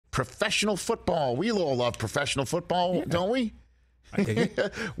professional football. We all love professional football, don't we? I dig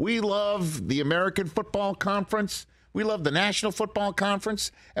it. We love the American Football Conference. We love the National Football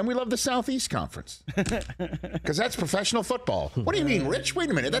Conference. And we love the Southeast Conference. Because that's professional football. What do you mean, Rich? Wait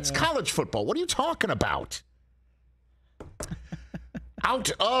a minute. That's college football. What are you talking about?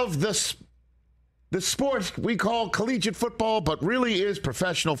 Out of the sport we call collegiate football, but really is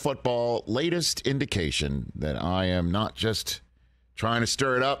professional football. Latest indication that I am not just trying to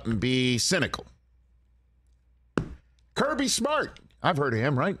stir it up and be cynical. Kirby Smart. I've heard of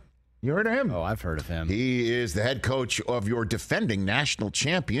him, right? You heard of him? Oh, I've heard of him. He is the head coach of your defending national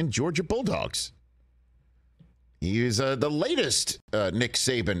champion, Georgia Bulldogs. He is the latest Nick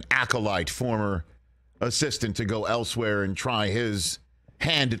Saban acolyte, former assistant to go elsewhere and try his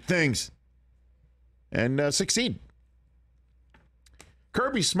hand at things and succeed.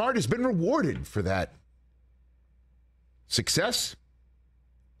 Kirby Smart has been rewarded for that success.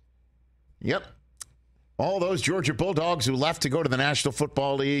 Yep. All those Georgia Bulldogs who left to go to the National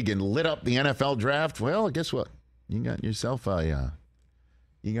Football League and lit up the NFL draft, well, guess what? You got yourself a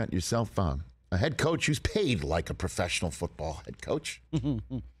head coach who's paid like a professional football head coach.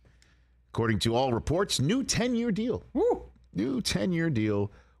 According to all reports, new 10-year deal. Woo! New 10-year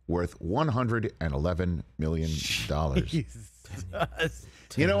deal worth $111 million.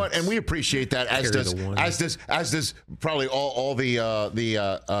 You know what? And we appreciate that, as does probably all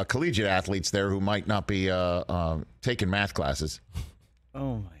the collegiate athletes there who might not be taking math classes.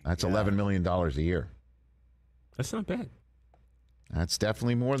 Oh my! That's God. $11 million a year. That's not bad. That's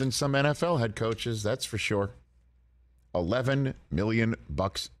definitely more than some NFL head coaches. That's for sure. $11 million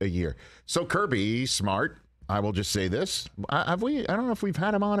a year. So Kirby Smart. I will just say this: have we? I don't know if we've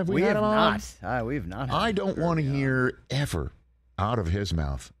had him on. Have we had him on? We've not. I don't want to hear ever out of his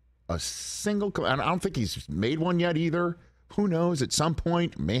mouth a single. I don't think he's made one yet either. Who knows? At some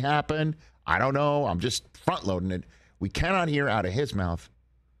point, may happen. I don't know. I'm just front loading it. We cannot hear out of his mouth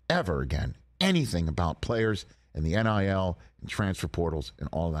ever again anything about players and the NIL and transfer portals and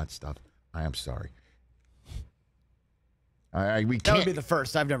all that stuff. I am sorry. We can't. That would be the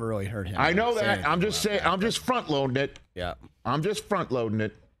first. I've never really heard him. I know that. I'm just saying. I'm just front loading it. Yeah. I'm just front loading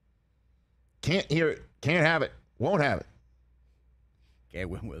it. Can't hear it. Can't have it. Won't have it. Okay,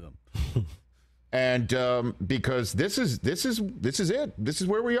 went with him. And because this is it. This is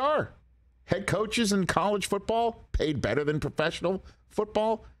where we are. Head coaches in college football paid better than professional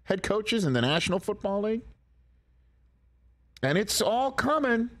football head coaches in the National Football League. And it's all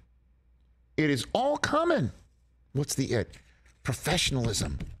coming. It is all coming. What's the it?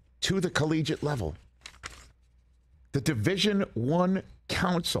 Professionalism to the collegiate level. The Division I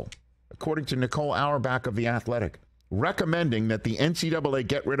Council, according to Nicole Auerbach of The Athletic, recommending that the NCAA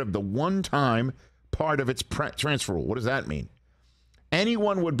get rid of the one-time part of its transfer rule. What does that mean?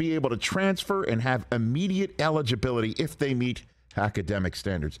 Anyone would be able to transfer and have immediate eligibility if they meet academic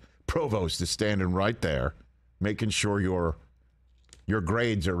standards. Provost is standing right there, making sure your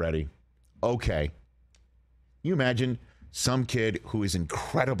grades are ready. Okay. You imagine some kid who is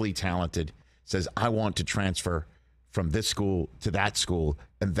incredibly talented says, I want to transfer from this school to that school,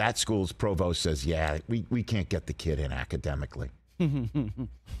 and that school's provost says, yeah, we can't get the kid in academically. It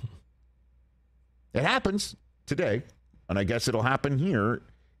happens today, and I guess it'll happen here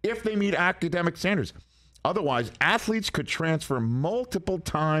if they meet academic standards. Otherwise, athletes could transfer multiple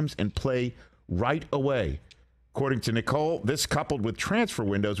times and play right away. According to Nicole, this coupled with transfer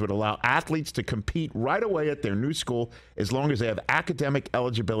windows would allow athletes to compete right away at their new school as long as they have academic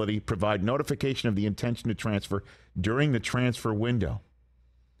eligibility, provide notification of the intention to transfer during the transfer window.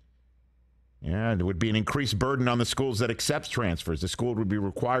 And it would be an increased burden on the schools that accept transfers. The school would be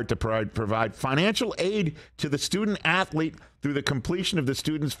required to provide financial aid to the student athlete through the completion of the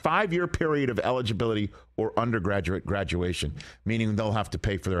student's 5-year period of eligibility or undergraduate graduation, meaning they'll have to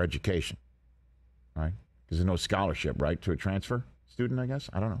pay for their education. All right? Because there's no scholarship, right, to a transfer student, I guess?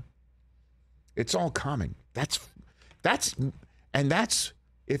 I don't know. It's all coming. That's,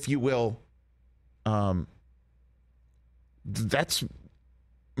 if you will, that's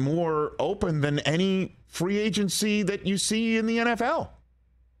more open than any free agency that you see in the NFL.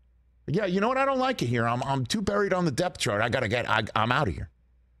 Yeah, you know what? I don't like it here. I'm too buried on the depth chart. I'm out of here.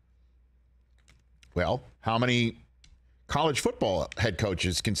 Well, how many college football head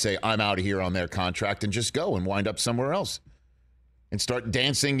coaches can say, I'm out of here on their contract and just go and wind up somewhere else and start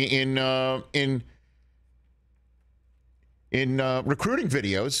dancing in recruiting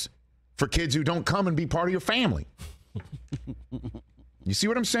videos for kids who don't come and be part of your family? You see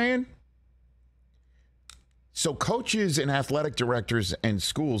what I'm saying? So coaches and athletic directors and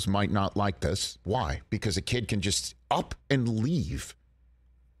schools might not like this. Why? Because a kid can just up and leave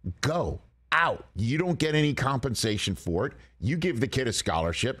Go out. You don't get any compensation for it. You give the kid a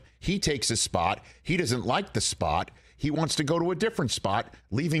scholarship. He takes a spot. He doesn't like the spot. He wants to go to a different spot,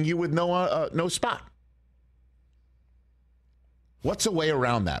 leaving you with no spot. What's a way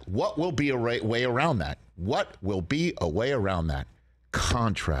around that? What will be a way around that? What will be a way around that?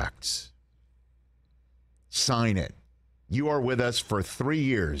 Contracts. Sign it. You are with us for 3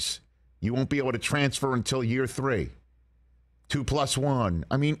 years. You won't be able to transfer until year 3. 2+1.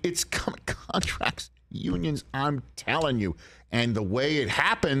 I mean, it's contracts, unions, I'm telling you. And the way it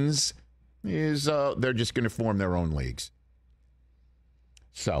happens is they're just going to form their own leagues.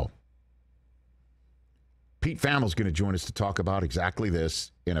 So, Pete Family's going to join us to talk about exactly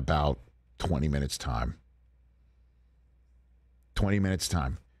this in about 20 minutes' time. 20 minutes'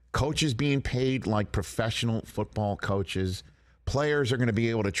 time. Coaches being paid like professional football coaches. Players are going to be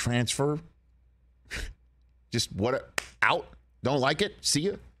able to transfer. Just out. Don't like it? See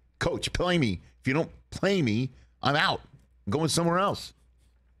ya. Coach, play me. If you don't play me, I'm out. I'm going somewhere else.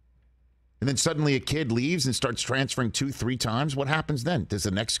 And then suddenly a kid leaves and starts transferring 2-3 times. What happens then? Does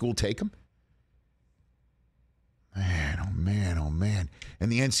the next school take him? Man, oh man, oh man.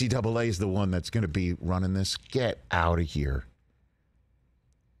 And the NCAA is the one that's going to be running this. Get out of here.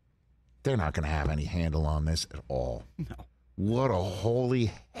 They're not going to have any handle on this at all. No. What a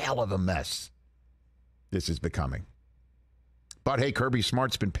holy hell of a mess this is becoming. But hey, Kirby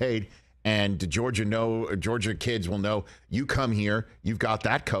Smart's been paid, and Georgia kids will know, you come here, you've got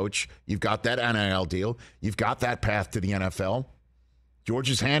that coach, you've got that NIL deal, you've got that path to the NFL.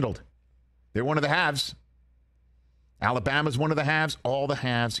 Georgia's handled. They're one of the halves. Alabama's one of the halves. All the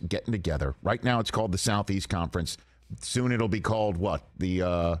halves getting together. Right now it's called the Southeast Conference. Soon it'll be called what?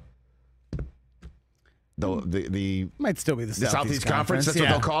 The might still be the Southeast Conference. That's what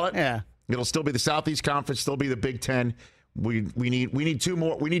they'll call it. Yeah, it'll still be the Southeast Conference. Still be the Big Ten. We need 2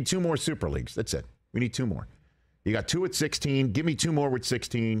 more. We need 2 more Super Leagues. That's it. We need 2 more. You got 2 at 16. Give me 2 more with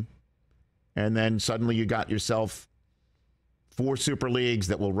 16, and then suddenly you got yourself 4 Super Leagues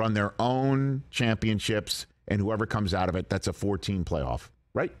that will run their own championships, and whoever comes out of it, that's a 14 playoff,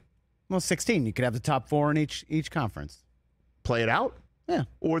 right? Well, 16. You could have the top 4 in each conference. Play it out. Yeah.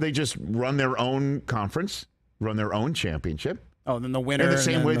 Or they just run their own conference, run their own championship. Oh, then the winner. In the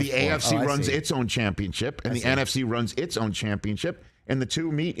same way the four. AFC runs its own championship and the NFC runs its own championship, and the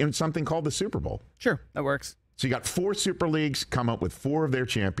 2 meet in something called the Super Bowl. Sure, that works. So you got 4 Super Leagues, come up with 4 of their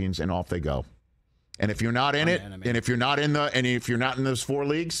champions, and off they go. And if you're not in it, and if you're not in those 4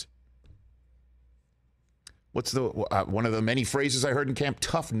 leagues, what's the one of the many phrases I heard in camp?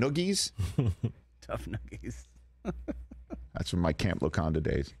 Tough noogies. Tough noogies. That's from my Camp Laconda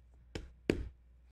days.